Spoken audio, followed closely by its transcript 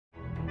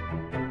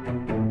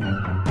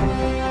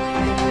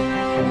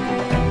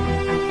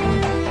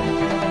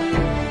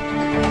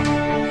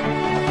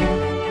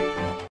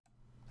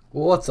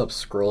What's up,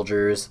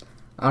 Scrollgers?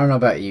 I don't know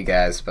about you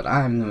guys, but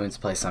I'm in the mood to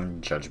play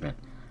some Judgment.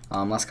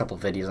 Last couple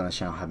of videos on the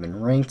channel have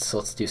been ranked, so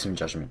let's do some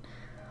Judgment.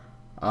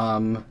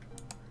 Alright.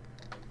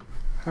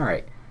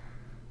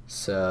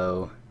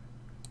 So,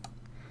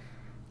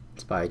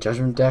 let's buy a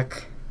Judgment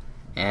deck,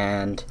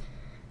 and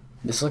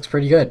this looks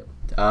pretty good.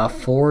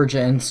 Forge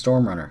and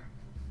Stormrunner.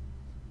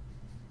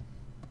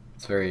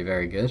 It's very,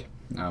 very good.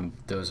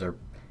 Those are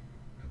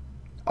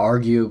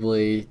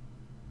arguably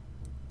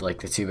like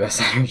the two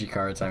best energy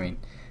cards. I mean,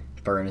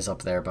 Burn is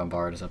up there,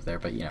 Bombard is up there,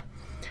 but you know.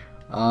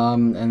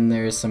 And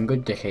there's some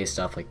good decay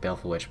stuff like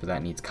Baleful Witch, but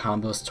that needs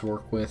combos to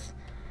work with.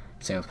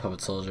 Same with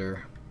Puppet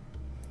Soldier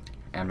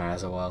and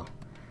as well.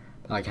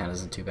 That count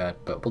isn't too bad,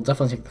 but we'll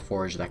definitely take the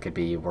Forge. That could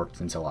be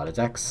worked into a lot of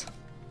decks.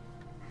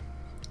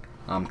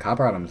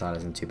 Copper Automaton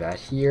isn't too bad.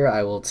 Here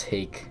I will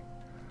take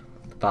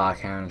the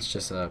Backhand. It's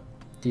just a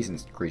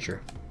decent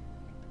creature.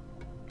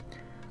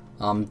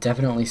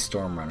 Definitely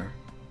Stormrunner.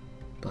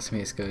 Bless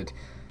me is good.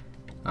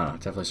 I don't know,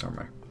 definitely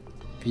Stormrunner.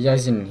 If you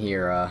guys didn't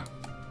hear,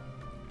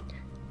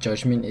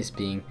 Judgment is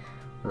being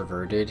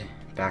reverted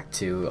back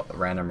to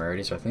random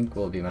rarity, so I think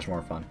will be much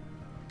more fun.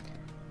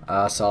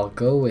 So I'll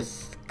go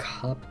with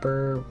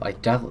Copper.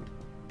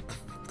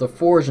 The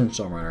Forge and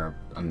Stormrunner are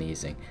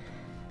amazing.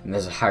 And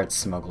there's a Hired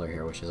Smuggler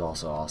here, which is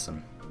also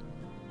awesome.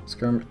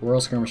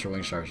 Royal Skirmisher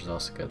Wing Charge is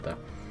also good, though.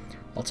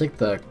 I'll take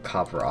the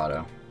Copper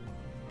Auto.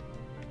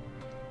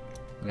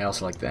 And I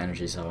also like the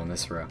energy stuff on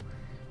this row.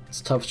 It's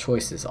tough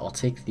choices. I'll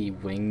take the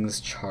Wings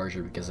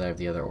Charger because I have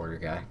the other Order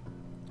guy.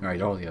 Or I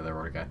don't have the other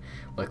Order guy.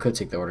 Well, I could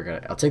take the Order guy.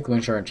 I'll take the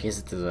Wing Charger and chase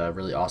it to the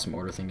really awesome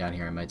Order thing down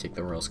here. I might take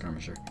the Royal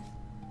Skirmisher.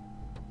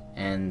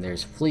 And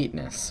there's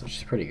Fleetness, which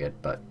is pretty good,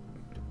 but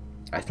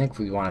I think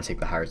we want to take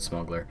the Hired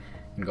Smuggler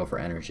and go for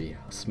energy.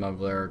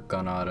 Smuggler,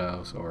 Gun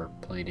Autos, or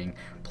Plating.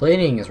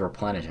 Plating is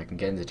Replenish. I can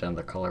get into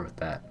another color with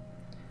that.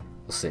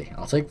 We'll see.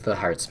 I'll take the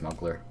Hired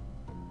Smuggler.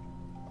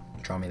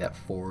 Draw me that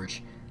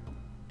Forge.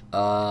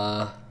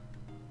 Gun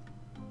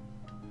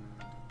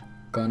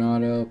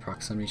Auto,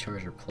 Proximity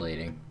Charge, or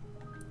Plating.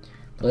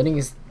 Plating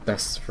is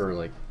best for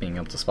like being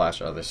able to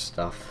splash other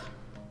stuff.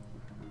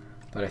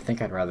 But I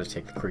think I'd rather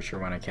take the creature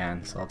when I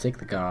can, so I'll take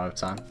the Gun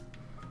Automaton.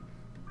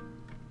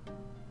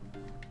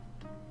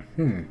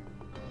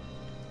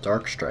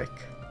 Dark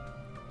Strike.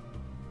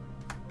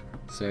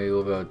 So we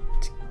will go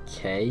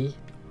Decay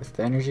with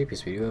the energy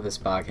because we do have this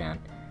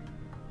Backhand.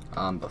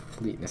 But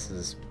Fleetness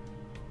is a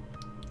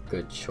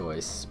good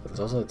choice. But there's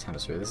also a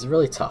Tempest. This is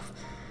really tough.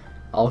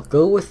 I'll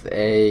go with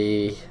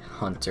a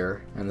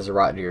Hunter, and there's a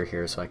Rot Deer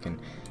here, so I can,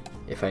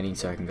 if I need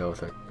to, I can go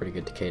with a pretty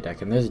good Decay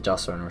deck. And there's a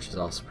Dust Runner, which is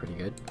also pretty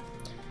good.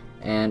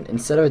 And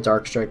instead of a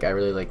Dark Strike, I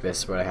really like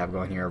this, what I have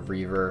going here,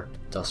 Reaver,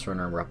 Dust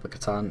Runner, and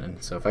Replicaton.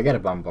 And so if I get a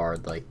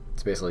Bombard, like,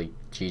 it's basically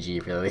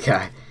GG for the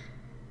guy.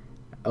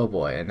 Oh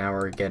boy, and now we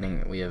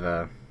have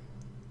a,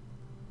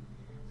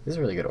 this is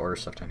really good Order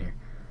stuff down here.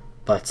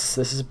 But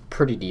this is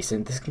pretty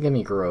decent. This can give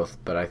me growth,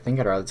 but I think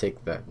I'd rather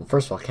take the, well,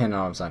 first of all, Cannon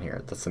Automaton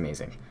here, that's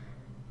amazing.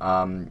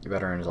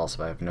 Veteran is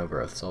also, I have no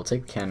growth, so I'll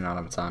take the Cannon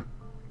Automaton.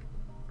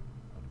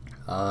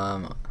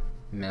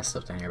 Messed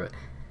up down here, but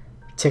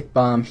Tick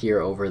Bomb here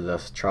over the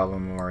Travel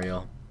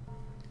Memorial.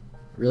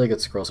 Really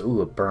good scrolls. Ooh,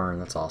 a Burn,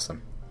 that's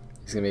awesome.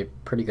 He's gonna be a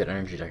pretty good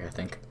energy deck, I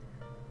think.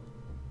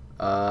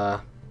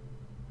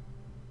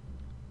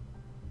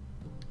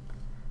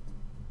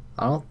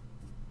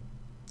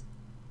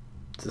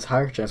 There's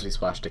higher chance we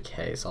splash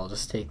Decay, so I'll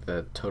just take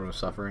the Totem of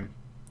Suffering.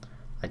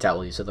 I doubt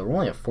we'll use it. We're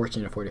only at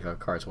 14 to 45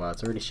 cards. Wow,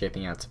 it's already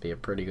shaping out to be a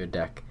pretty good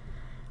deck.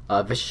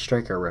 Vicious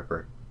Strike or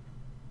Ripper.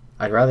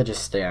 I'd rather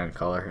just stay on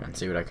color and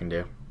see what I can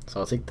do. So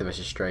I'll take the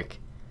Vicious Strike.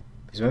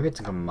 Because maybe it's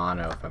like a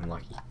mono if I'm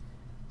lucky.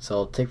 So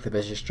I'll take the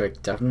Vicious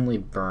Strike, definitely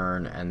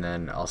Burn, and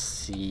then I'll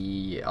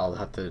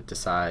have to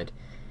decide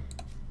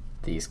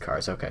these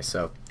cards. Okay,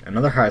 so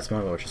another Hired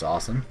Smuggler, which is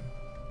awesome.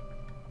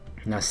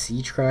 Now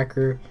Sea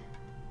Tracker,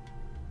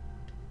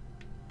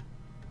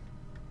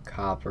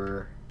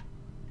 Copper.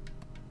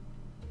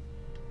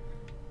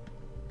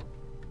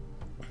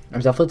 I'm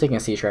definitely taking a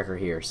Sea Tracker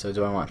here. So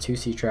do I want 2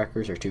 Sea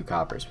Trackers or 2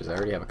 Coppers? Because I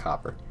already have a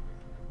Copper.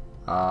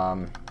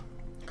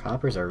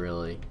 Coppers are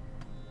really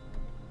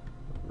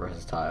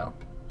versatile.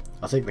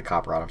 I'll take the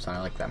Copper Automaton.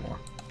 I like that more.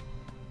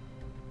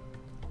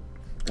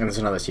 And there's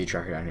another Sea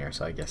Tracker down here,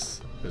 so I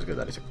guess it was good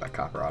that I took that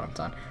Copper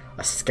Automaton.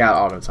 A Scout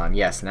Automaton.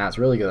 Yes, now it's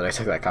really good that I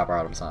took that Copper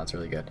Automaton. It's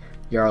really good.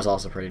 Yarrow's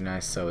also pretty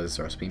nice, so is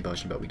our Speed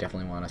Potion, but we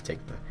definitely want to take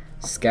the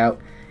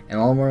Scout. And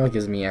Allmortal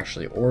gives me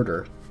actually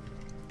Order,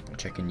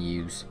 which I can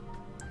use.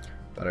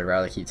 But I'd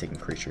rather keep taking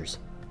creatures.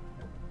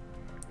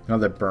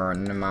 Another Burn,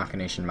 and a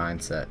Machination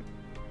Mindset.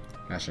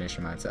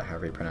 Machination Mindset,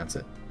 however you pronounce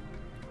it.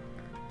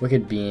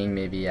 Wicked Being,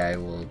 maybe I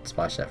will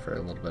splash that for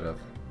a little bit of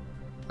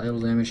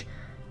vital damage.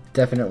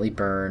 Definitely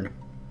Burn.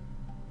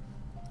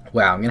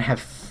 Wow, I'm gonna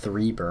have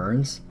 3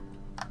 burns.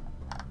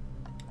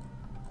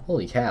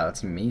 Holy cow,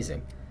 that's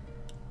amazing.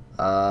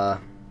 I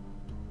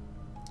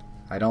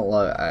don't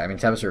love, I mean,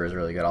 Temperature is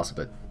really good also,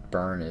 but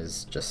Burn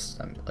is just,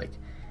 like,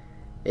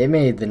 it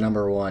made the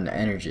 #1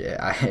 energy,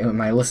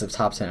 my list of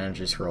top 10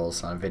 energy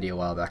scrolls on a video a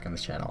while back on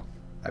this channel.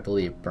 I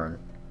believe burn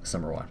was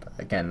number 1. But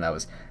again, that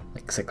was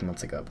like 6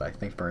 months ago, but I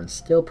think burn's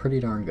still pretty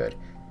darn good.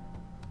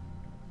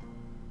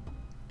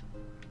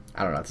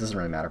 I don't know, it doesn't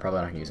really matter. Probably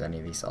not going to use any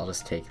of these. I'll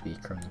just take the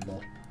Crimson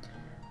Bowl.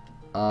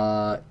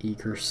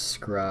 Eager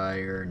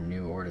Scryer,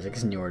 New Orders. I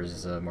guess New Orders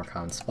is a more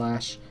common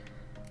splash.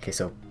 Okay,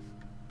 so,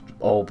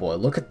 oh boy,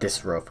 look at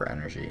this row for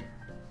energy.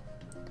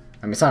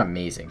 I mean, it's not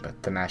amazing,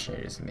 but the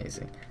Machinator is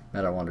amazing.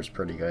 Metal Wonder's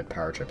pretty good.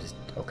 Power Trip is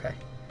okay.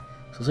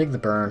 So we'll take the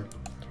burn.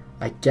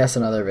 I guess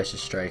another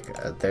Vicious Strike.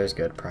 There's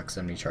good.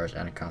 Proximity Charge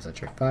and a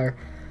Concentrate Fire.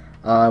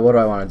 What do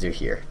I want to do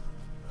here?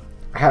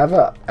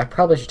 I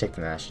probably should take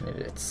the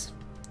Machinator. It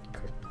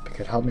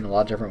could help me in a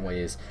lot of different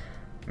ways.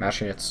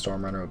 Machinator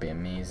Storm Runner would be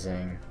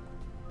amazing.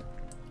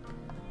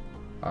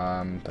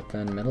 But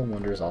then Metal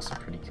Wonder is also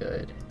pretty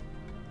good.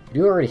 We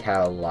do already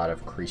have a lot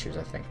of creatures,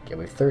 I think. Yeah,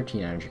 we have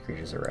 13 energy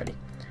creatures already.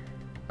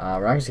 We're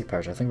not going to take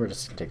Power Charge. I think we're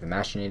just going to take the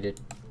Machinated.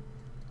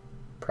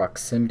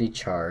 Proximity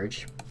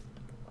Charge.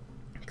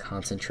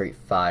 Concentrate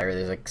Fire.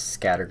 There's like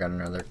Scattergun,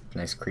 another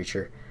nice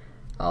creature.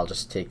 I'll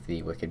just take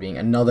the Wicked Being.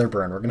 Another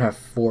burn. We're going to have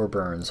 4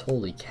 burns.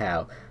 Holy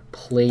cow.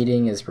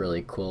 Plating is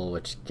really cool,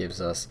 which gives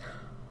us...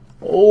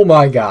 Oh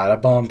my god, a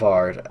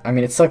Bombard. I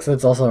mean, it sucks that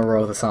it's also a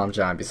row with a Solemn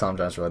Giant, because Solemn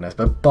Giant's really nice,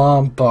 but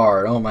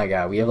Bombard, oh my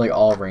god, we have like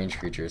all range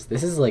creatures.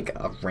 This is like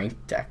a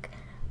ranked deck.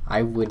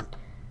 I would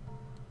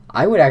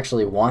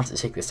actually want to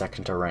take this deck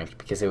into ranked,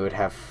 because it would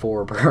have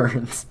 4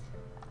 burns.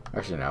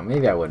 Actually, no,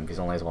 maybe I wouldn't, because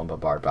it only has 1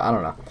 Bombard, but I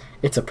don't know.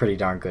 It's a pretty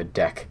darn good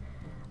deck.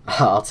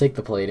 I'll take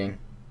the Plating.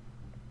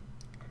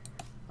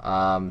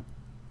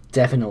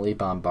 Definitely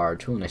Bombard.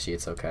 Tool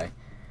Initiate's okay.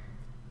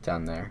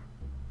 Down there.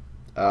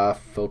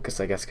 Focus,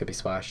 I guess, could be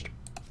splashed.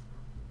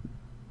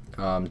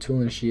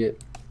 Tool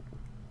Initiate.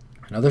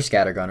 Another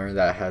Scattergunner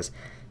that has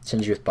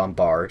synergy with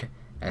Bombard.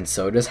 And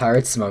so does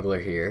Hired Smuggler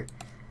here.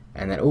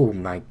 And then, oh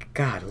my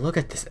god, look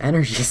at this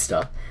energy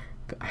stuff.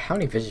 How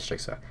many Vicious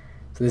Strikes are?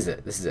 So this is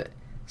it. This is it.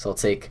 So I'll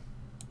take...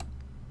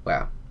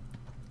 Wow.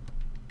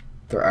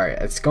 Alright,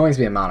 it's going to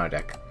be a mono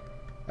deck.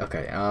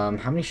 Okay, how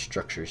many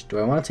structures? Do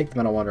I want to take the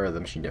Metal Wonder or the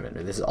Machine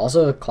Divinity? This is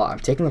also a clock. I'm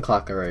taking the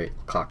clock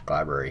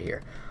library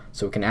here.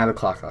 So we can add a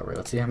clock library.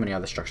 Let's see how many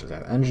other structures I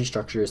have. Energy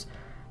structures.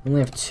 I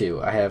only have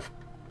 2. I have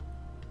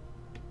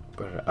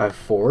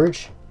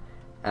Forge,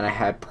 and I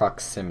had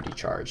Proximity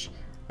Charge.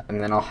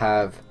 And then I'll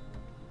have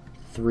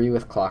 3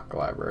 with clock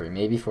library.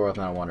 Maybe 4 with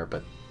Metal Wonder,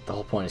 but the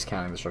whole point is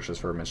counting the structures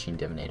for a Machine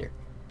Divinator.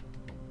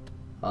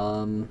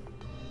 You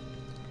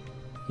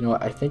know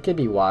what? I think it'd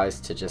be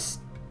wise to just...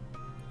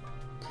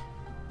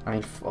 I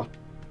mean,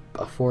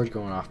 a Forge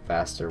going off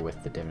faster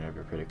with the Divinator would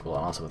be pretty cool,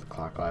 and also with the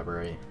clock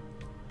library.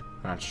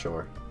 I'm not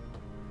sure.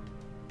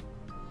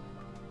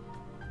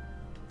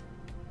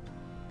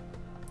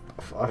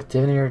 A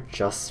Divinator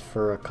just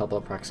for a couple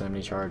of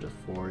Proximity Charge, a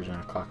Forge, and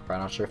a Clock Library.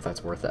 I'm not sure if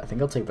that's worth it. I think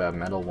I'll take the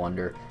Metal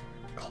Wonder,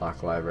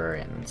 Clock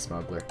Library, and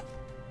Smuggler.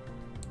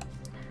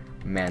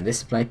 Man,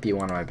 this might be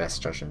one of my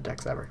best Judgement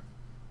decks ever.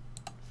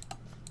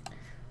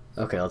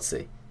 Okay, let's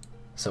see.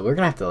 So we're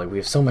gonna have to, like, we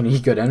have so many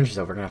good energies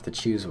that we're gonna have to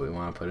choose what we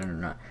want to put in or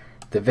not.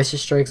 The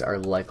Vicious Strikes are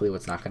likely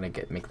what's not gonna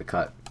make the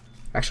cut.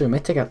 Actually, I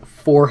might take out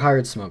 4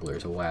 Hired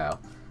Smugglers. Wow.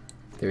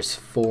 There's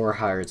 4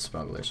 Hired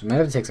Smugglers. We might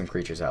have to take some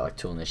creatures out, like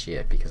Tool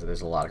Initiate, because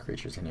there's a lot of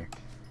creatures in here.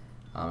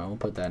 I won't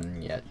put that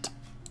in yet.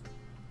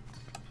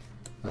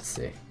 Let's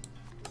see.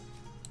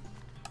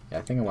 Yeah,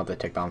 I think I want to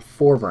take down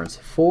 4 burns.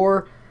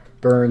 4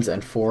 burns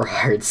and 4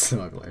 Hired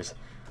Smugglers.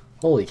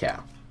 Holy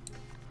cow.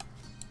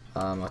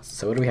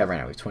 So what do we have right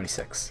now? We have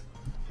 26.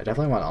 I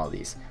definitely want all of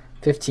these.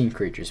 15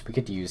 creatures. We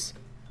could use...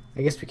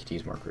 I guess we could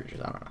use more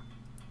creatures. I don't know.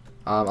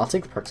 I'll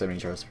take the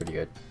Proximity Charge. It's pretty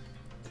good.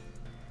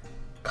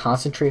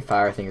 Concentrate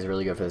Fire, I think, is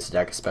really good for this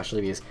deck,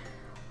 especially because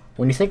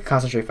when you think of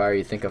Concentrate Fire,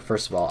 you think of,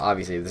 first of all,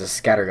 obviously, there's a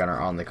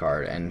Scattergunner on the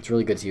card, and it's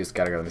really good to use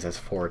Scattergunner because it has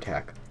 4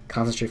 attack.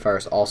 Concentrate Fire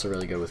is also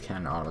really good with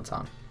Cannon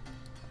Automaton.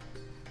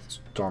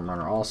 Storm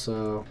Runner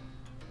also.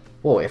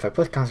 Whoa, if I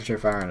put Concentrate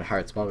Fire on a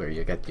Hired Smuggler,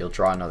 you'll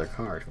draw another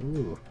card.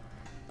 Ooh.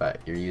 But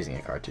you're using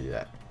a card to do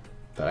that.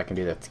 But I can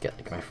do that to get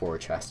like my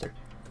forward faster.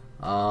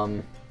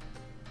 So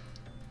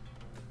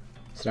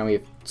now we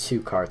have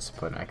 2 cards to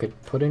put in. I could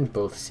put in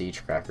both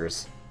Siege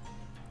Crackers.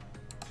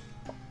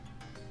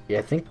 Yeah,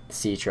 I think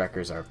Siege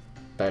Crackers are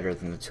better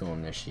than the Tool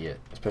Initiate,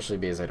 especially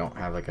because I don't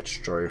have like a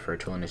Destroyer for a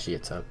Tool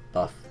Initiate to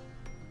buff.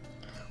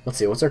 Let's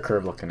see, what's our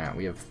curve looking at?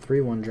 We have 3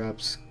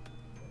 1-drops.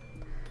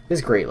 This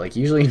is great. Like,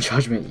 usually in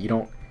Judgment, you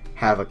don't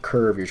have a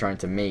curve you're trying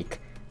to make,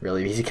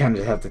 really, because you kind of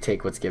just have to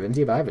take what's given to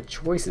you, but I have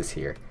choices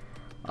here.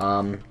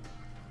 I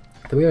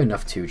think we have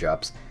enough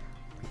 2-drops.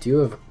 We do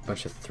have a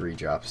bunch of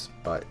 3-drops,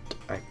 but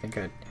I think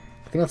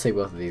I'll take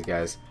both of these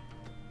guys,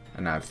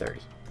 and now I have 30.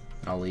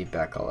 And I'll leave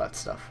back all that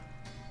stuff.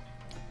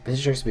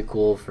 Vicious Strikes would be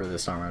cool for the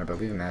Storm Runner, but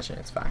we imagine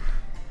it's fine.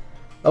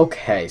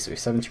 Okay, so we have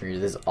 17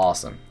 readers. This is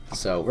awesome.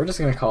 So we're just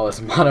going to call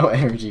this Mono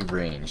Energy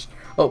Ranged.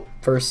 Oh,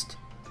 first,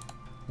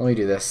 let me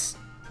do this.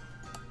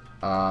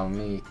 Let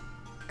me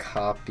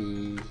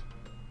copy.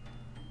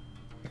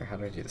 Here, how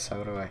do I do this?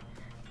 How do I?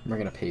 We're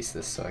going to paste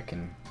this so I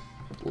can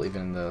leave it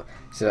in the...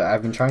 So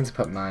I've been trying to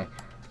put my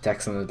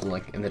decks in the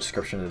link in the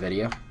description of the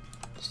video.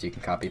 so you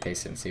can copy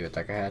paste it and see what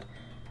deck I had.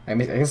 I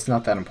mean, I guess it's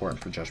not that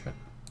important for Judgement,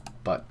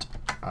 but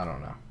I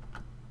don't know.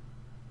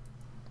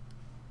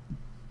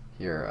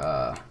 Here,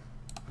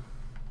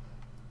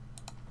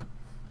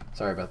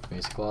 sorry about the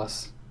music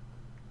loss.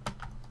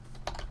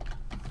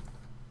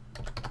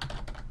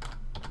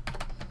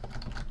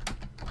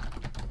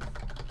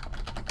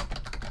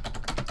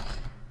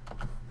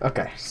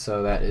 Okay,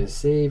 so that is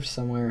saved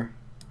somewhere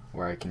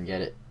where I can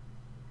get it.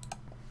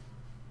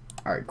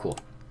 Alright, cool.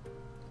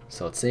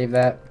 So let's save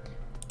that.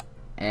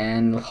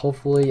 And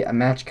hopefully a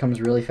match comes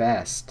really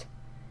fast.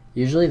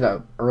 Usually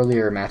the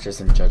earlier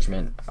matches in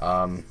Judgement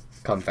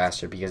come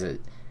faster because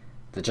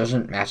the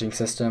Judgement matching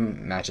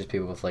system matches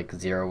people with like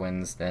 0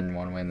 wins, then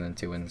 1 win, then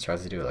 2 wins.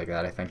 Tries to do it like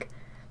that, I think.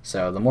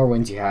 So the more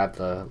wins you have,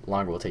 the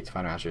longer it will take to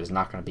find a match. There's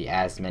not going to be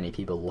as many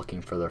people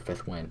looking for their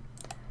 5th win.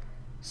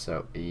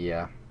 So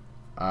yeah.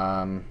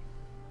 Alright.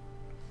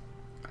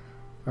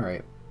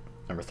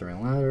 Number 3 on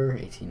the ladder,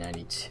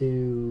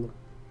 1892.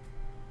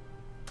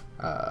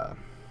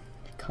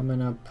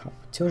 Coming up,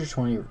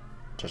 220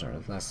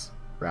 Judgement. That's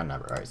round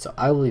number. Alright, so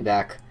I will be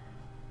back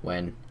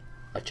when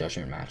a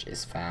Judgement match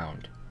is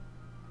found.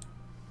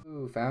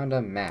 Ooh, found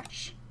a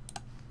match.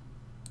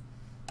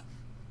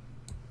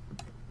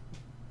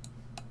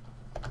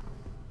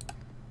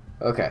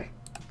 Okay.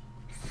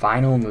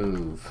 Final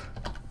move.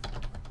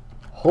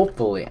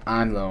 Hopefully,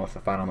 I'm the one with the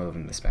final move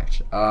in this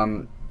match.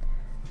 Don't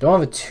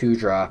have a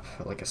 2-drop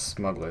like a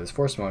smuggler. There's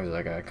 4 smugglers.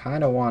 Like I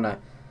kind of wanna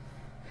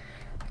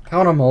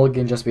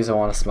mulligan just because I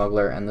want a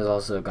smuggler, and there's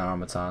also a gun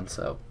automaton.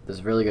 So there's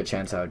a really good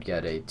chance I would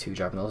get a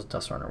 2-drop, and those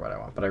dust runner what I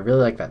want. But I really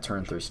like that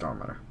turn 3 storm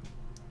runner.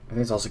 I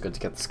think it's also good to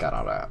get the scout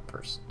out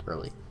first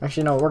early.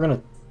 Actually, no, we're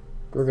gonna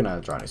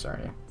draw new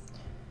Sarnia.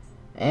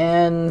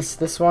 And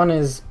this one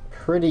is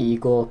pretty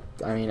equal.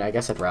 I mean, I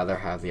guess I'd rather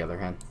have the other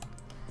hand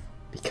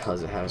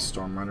because it has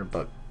storm runner,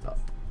 but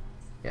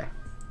yeah.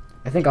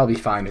 I think I'll be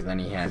fine with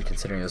any hand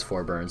considering there's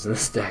 4 burns in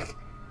this deck.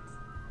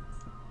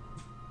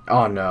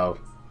 Oh no.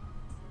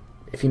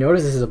 If you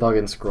notice, this is a bug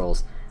in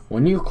Scrolls.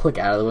 When you click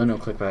out of the window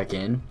and click back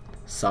in,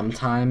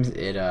 sometimes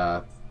it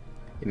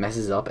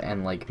messes up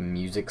and like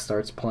music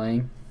starts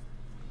playing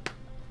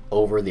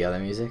over the other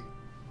music.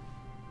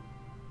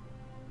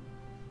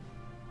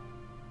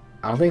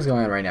 I don't think it's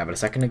going on right now, but a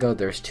second ago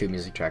there's 2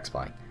 music tracks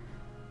playing.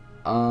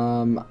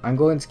 I'm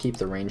going to keep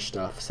the range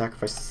stuff,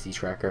 sacrifice the sea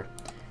tracker,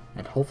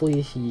 and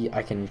hopefully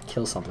I can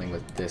kill something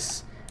with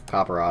this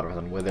copper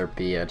automaton, whether it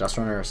be a dust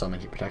runner or something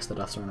he protects the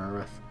dust runner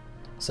with.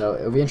 So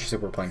it'll be interesting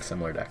if we're playing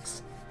similar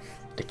decks.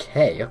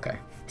 Decay, okay.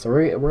 So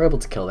we're able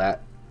to kill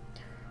that,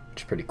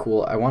 which is pretty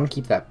cool. I want to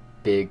keep that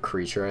big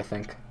creature, I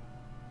think.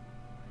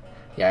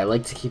 Yeah, I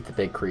like to keep the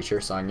big creature,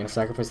 so I'm going to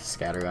sacrifice the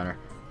Scattergunner.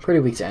 Pretty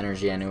weak to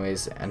energy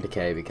anyways, and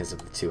decay because of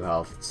the 2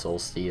 health, soul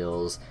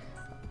steals,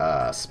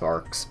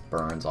 sparks,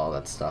 burns, all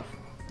that stuff.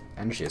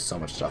 Energy has so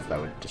much stuff that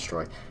would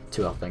destroy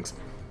 2 health things.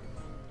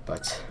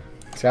 But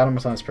Scout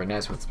Automaton is pretty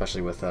nice,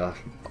 especially with a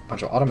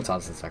bunch of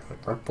automatons in the deck,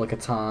 like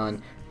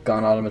Replicaton,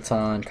 Gun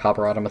Automaton,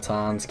 Copper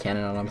Automatons,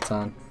 Cannon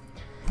Automaton.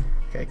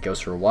 Okay, goes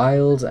for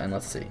Wild, and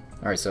let's see.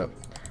 Alright, so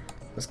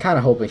I was kind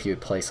of hoping he would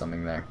play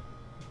something there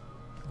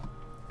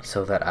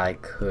so that I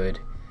could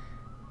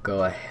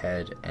go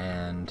ahead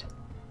and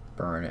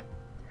burn it.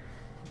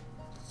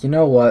 You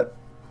know what?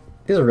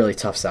 This is a really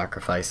tough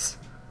sacrifice.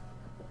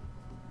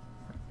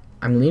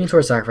 I'm leaning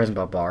towards sacrificing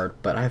Bombard,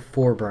 but I have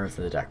 4 burns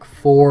in the deck.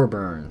 4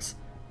 burns.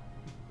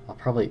 I'll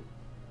probably...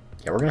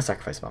 Yeah, we're going to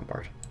sacrifice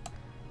Bombard.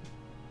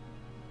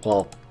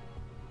 Well,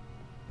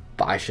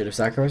 I should have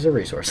sacrificed the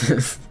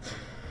resources.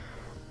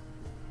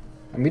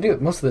 I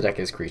mean, most of the deck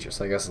is creatures,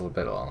 so I guess it's a little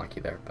bit unlucky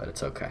there, but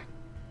it's okay.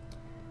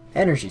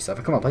 Energy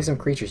stuff. Come on, play some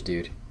creatures,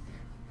 dude.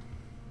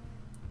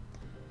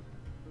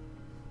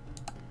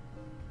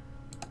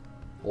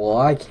 Well,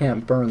 I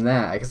can't burn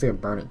that. I guess I can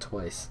burn it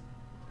twice.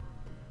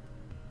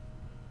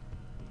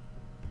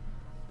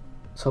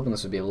 I was hoping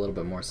this would be a little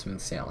bit more smooth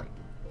sailing.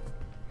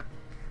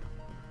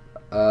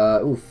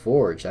 Ooh,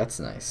 Forge. That's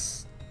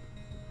nice.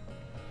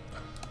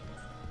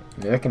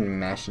 Maybe I can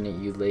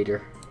machinate you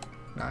later.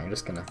 Nah, we're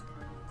just gonna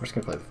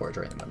play the Forge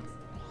right in the middle.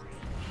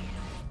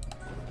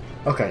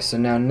 Okay, so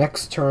now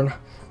next turn.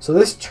 So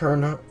this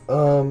turn,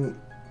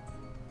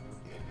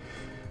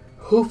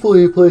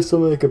 hopefully you play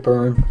something that could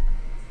burn.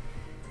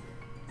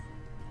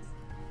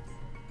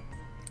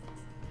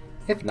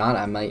 If not,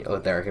 I might... Oh,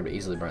 there, I could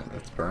easily burn.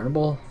 It's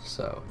burnable,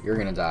 so you're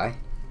gonna die.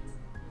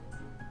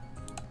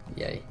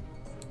 Yay.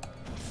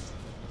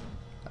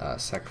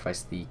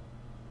 Sacrifice the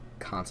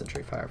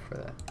concentrate fire for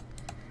that.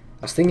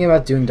 I was thinking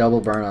about doing double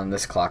burn on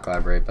this clock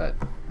library, but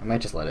I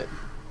might just let it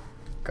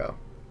go.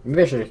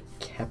 Maybe I should have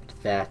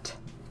kept that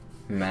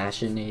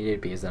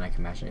machinated, because then I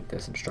can machinate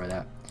this and destroy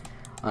that.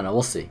 I don't know,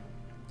 we'll see.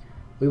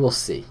 We will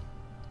see.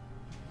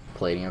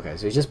 Plating, okay,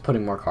 so he's just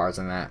putting more cards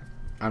on that.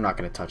 I'm not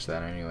going to touch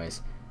that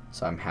anyways,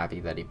 so I'm happy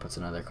that he puts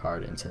another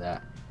card into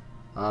that.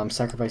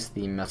 Sacrifice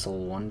the Metal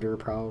Wonder,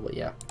 probably,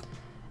 yeah.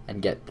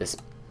 And get this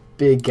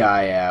big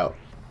guy out.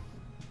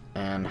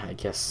 And I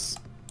guess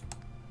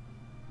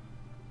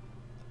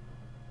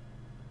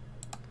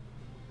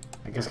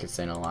guess I could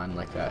stay in a line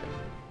like that.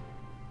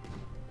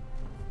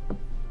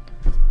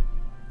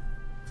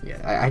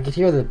 Yeah, I could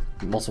hear the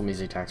multiple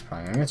music tags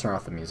playing. I'm gonna turn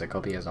off the music.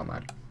 Hope you guys don't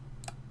mind.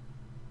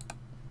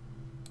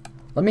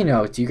 Let me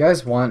know. Do you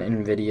guys want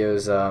in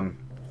videos?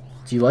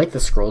 Do you like the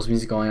scrolls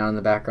music going on in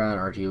the background,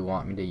 or do you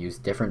want me to use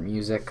different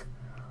music,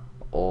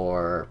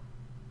 or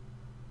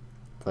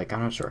like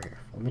I'm not sure here.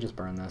 Let me just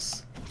burn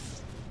this.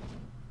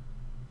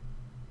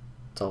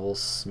 Double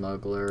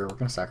smuggler. We're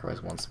gonna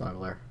sacrifice one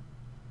smuggler.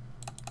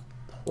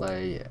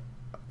 Play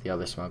the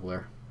other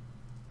smuggler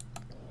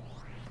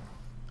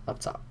up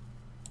top.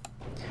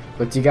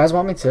 But do you guys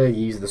want me to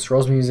use the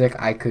scrolls music?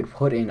 I could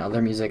put in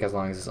other music as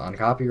long as it's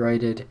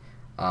uncopyrighted.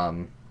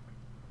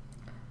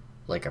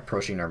 Like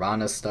Approaching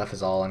Nirvana stuff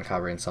is all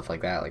uncopyrighted and stuff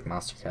like that, like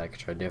Monster Cat I could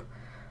try to do.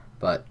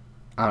 But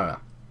I don't know.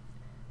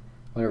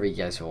 Whatever you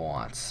guys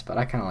want. But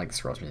I kind of like the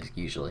scrolls music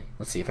usually.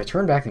 Let's see, if I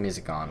turn back the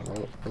music on,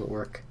 will it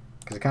work?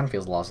 Because it kind of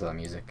feels lost without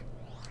music.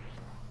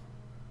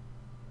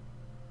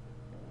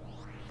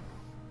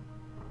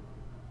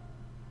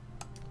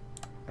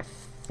 I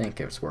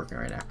think it's working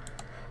right now.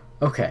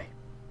 Okay.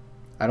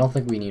 I don't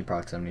think we need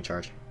proximity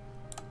charge.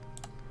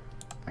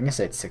 I'm gonna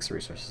say it's 6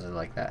 resources. I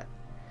like that.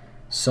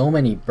 So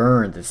many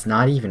burned, it's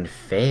not even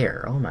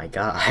fair. Oh my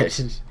god.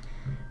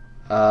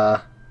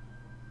 I'm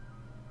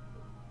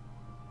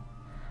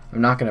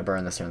not gonna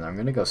burn this in there. I'm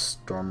gonna go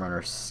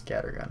Stormrunner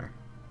Scattergunner.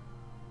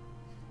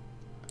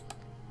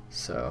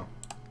 So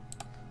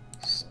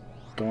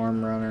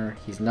Stormrunner,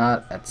 he's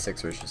not at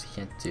 6 resources. He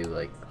can't do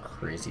like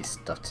crazy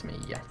stuff to me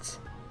yet.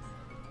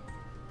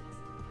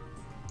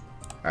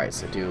 Alright,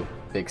 so do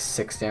big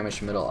 6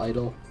 damage middle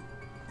idle.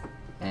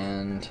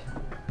 And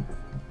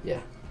yeah.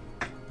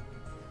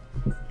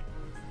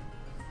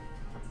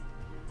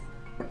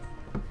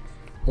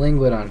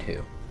 Languid on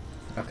who?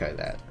 Okay,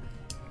 that.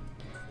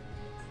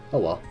 Oh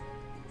well.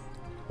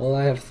 Well,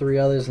 I have 3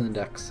 others in the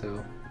deck,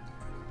 so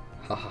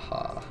ha ha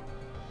ha.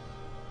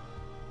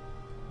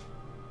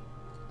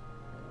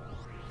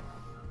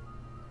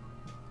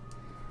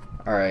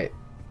 Alright.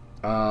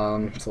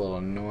 It's a little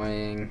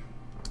annoying.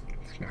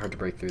 It's gonna be hard to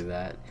break through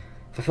that.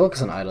 If I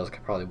focus on idols, I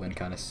could probably win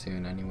kind of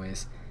soon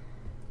anyways.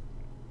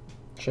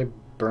 Should I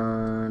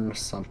burn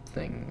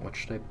something? What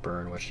should I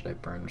burn? What should I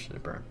burn? What should I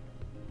burn?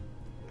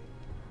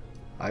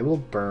 I will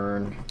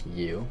burn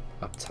you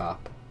up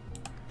top.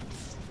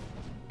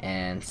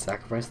 And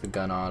sacrifice the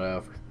gun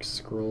auto for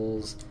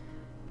scrolls.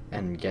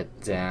 And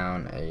get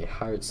down a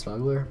hired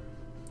smuggler?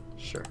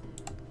 Sure.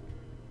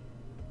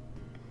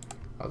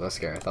 Oh, that's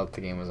scary. I thought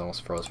the game was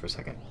almost froze for a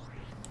second.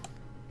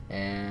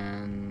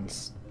 And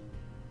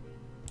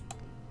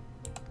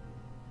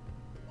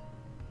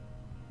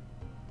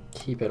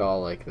keep it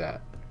all like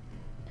that.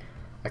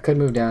 I could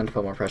move down to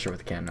put more pressure with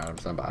the cannon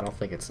auto, but I don't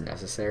think it's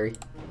necessary.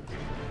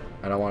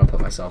 I don't want to put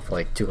myself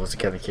like too close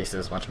together in case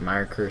there's a bunch of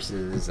Mire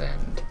Curses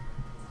and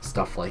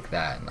stuff like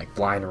that, and like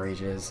Blind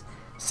Rages.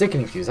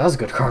 Sickening Fuse, that was a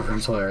good card from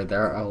Sawyer.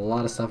 There are a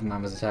lot of stuff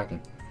mine was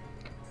attacking.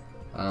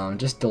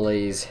 Just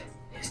delays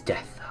his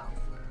death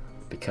though,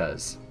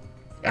 because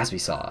as we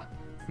saw,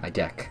 my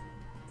deck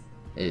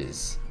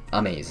is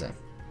amazing.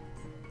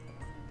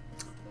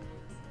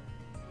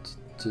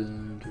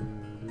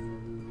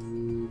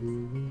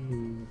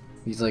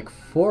 He's like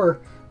four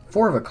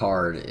of a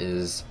card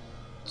is,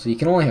 so you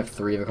can only have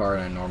 3 of a card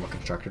in a normal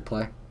constructed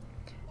play,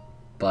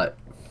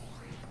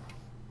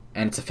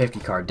 and it's a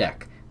 50 card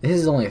deck. This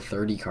is only a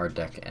 30 card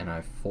deck and I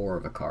have 4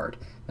 of a card.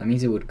 That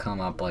means it would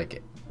come up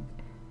like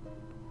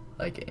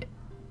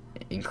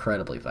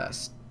incredibly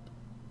fast,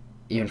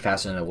 even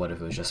faster than it would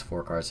if it was just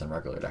 4 cards in a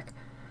regular deck.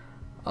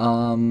 What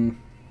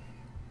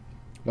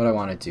I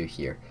want to do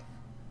here,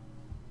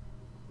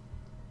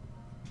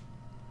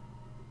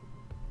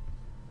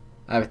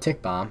 I have a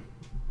tick bomb,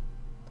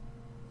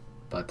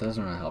 but that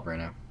doesn't really help right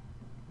now.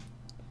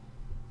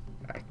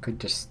 I could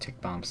just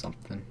tick bomb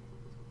something.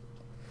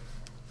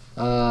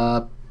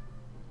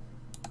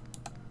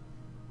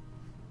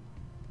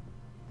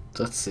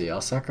 Let's see,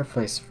 I'll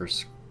sacrifice for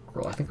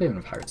scroll. I think we have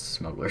enough hired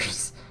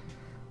smugglers.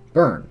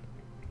 Burn.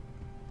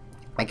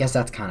 I guess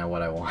that's kind of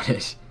what I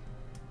wanted.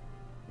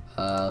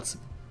 Let's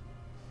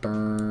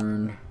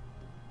burn.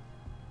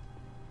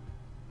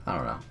 I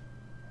don't know.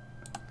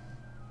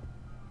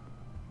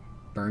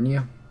 Burn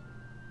you?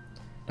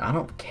 No, I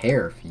don't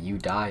care if you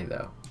die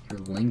though.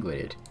 You're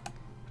languided.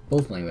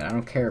 Both languid. I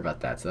don't care about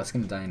that, so that's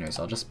gonna die anyway,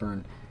 so I'll just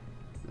burn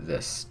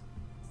this.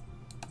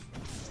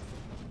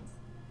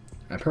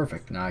 And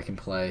perfect. Now I can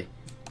play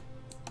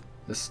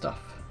this stuff.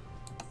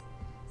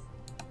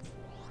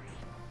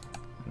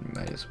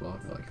 Might as well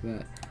go like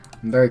that.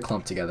 I'm very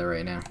clumped together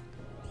right now.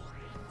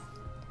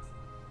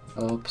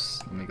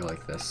 Oops. Let me go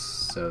like this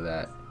so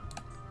that,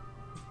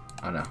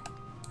 I don't know.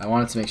 I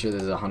wanted to make sure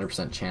there's a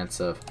 100% chance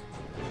of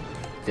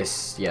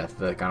this, yeah,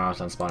 the gun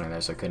automaton spawning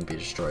there, so it couldn't be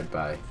destroyed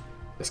by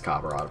this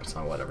copper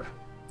automaton, whatever.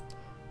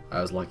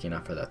 I was lucky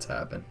enough for that to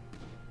happen.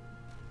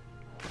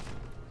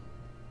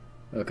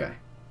 Okay.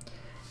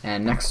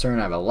 And next turn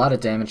I have a lot of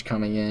damage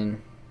coming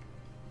in.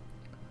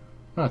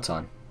 Not a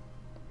ton.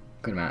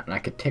 Good amount. And I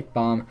could tick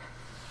bomb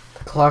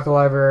Clock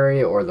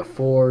Library or the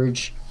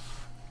Forge.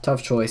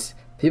 Tough choice.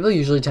 People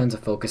usually tend to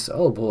focus.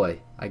 Oh boy,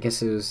 I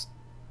guess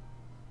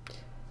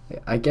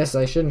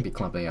I shouldn't be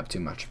clumping up too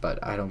much, but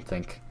I don't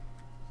think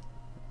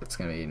it's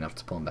gonna be enough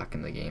to pull him back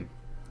in the game.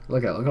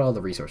 Look at all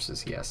the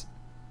resources he has.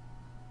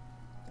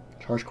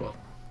 Charge Quill.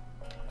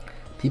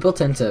 People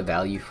tend to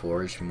value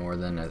Forge more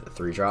than a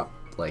 3-drop.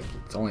 Like,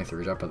 it's only a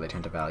 3-drop, but they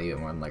tend to value it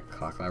more than like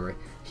Clock Library.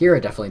 Here I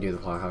definitely do the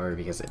Clock Library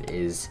because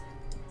it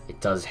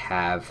does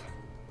have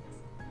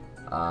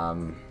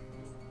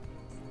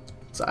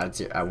so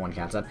at 1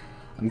 countdown.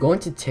 I'm going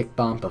to Tick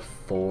Bomb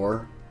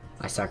before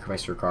I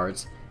sacrifice your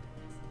cards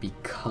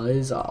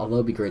because although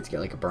it'd be great to get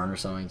like a burn or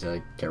something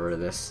to get rid of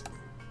this,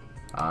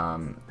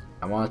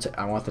 I want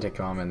the Tick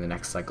Bomb in the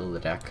next cycle of the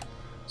deck.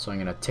 So I'm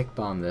gonna Tick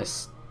Bomb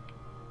this,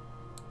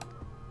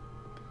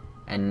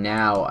 and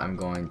now I'm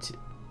going to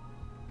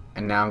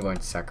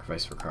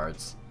sacrifice for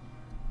cards.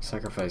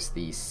 Sacrifice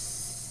the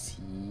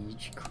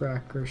Siege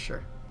Cracker,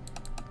 sure.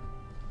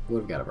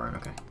 Would have got a burn,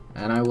 okay.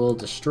 And I will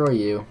destroy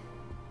you.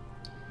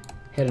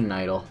 Hit an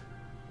idol.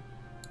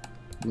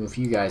 Move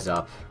you guys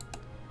up.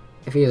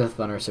 If he has a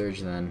Thunder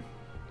Surge, then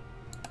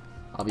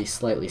I'll be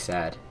slightly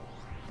sad.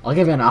 I'll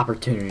give him an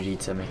opportunity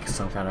to make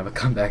some kind of a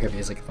comeback if he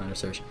has like a Thunder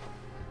Surge.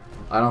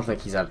 I don't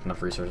think he's had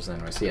enough resources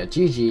anyway. So yeah,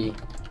 GG.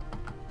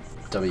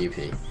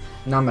 WP.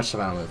 Not much the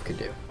final move could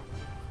do.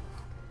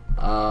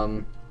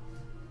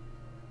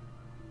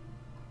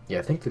 Yeah,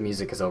 I think the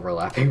music is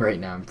overlapping right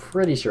now. I'm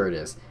pretty sure it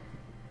is.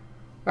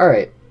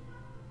 Alright.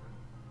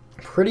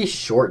 Pretty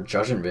short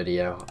Judgement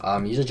video.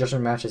 Usually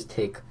Judgement matches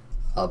take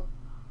a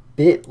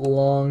bit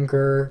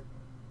longer.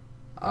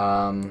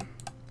 Yeah,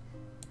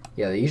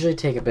 they usually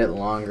take a bit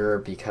longer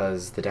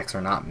because the decks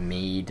are not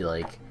made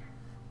like,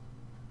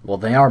 well,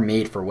 they are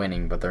made for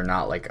winning, but they're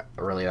not like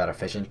really that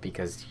efficient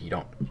because you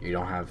don't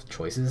have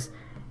choices,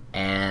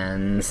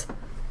 and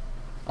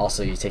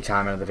also you take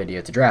time out of the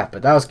video to draft.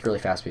 But that was really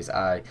fast paced.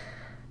 I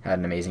had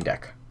an amazing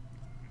deck.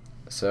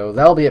 So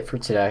that'll be it for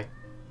today.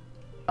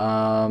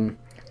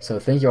 So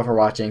thank you all for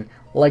watching.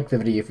 Like the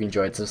video if you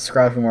enjoyed.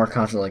 Subscribe for more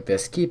content like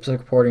this. Keep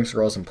supporting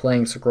Scrolls and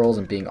playing Scrolls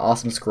and being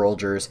awesome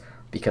Scrollgers,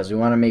 because we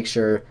want to make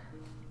sure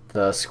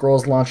the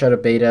Scrolls launch out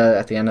of beta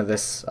at the end of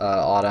this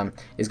autumn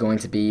is going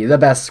to be the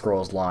best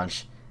Scrolls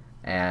launch.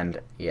 And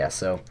yeah,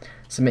 so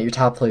submit your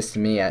top plays to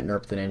me at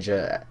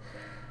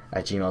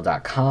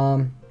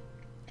nerptheninja@gmail.com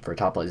for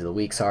top plays of the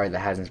week. Sorry that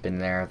hasn't been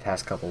there the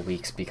past couple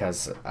weeks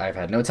because I've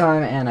had no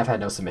time and I've had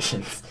no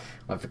submissions.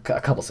 I've a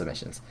couple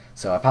submissions,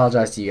 so I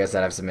apologize to you guys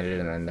that I've submitted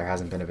and then there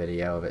hasn't been a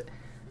video of it.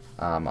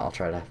 I'll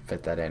try to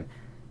fit that in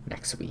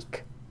next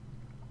week.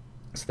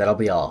 So that'll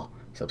be all.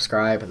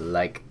 Subscribe,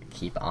 like,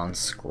 keep on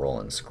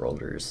scrolling,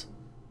 Scrollers.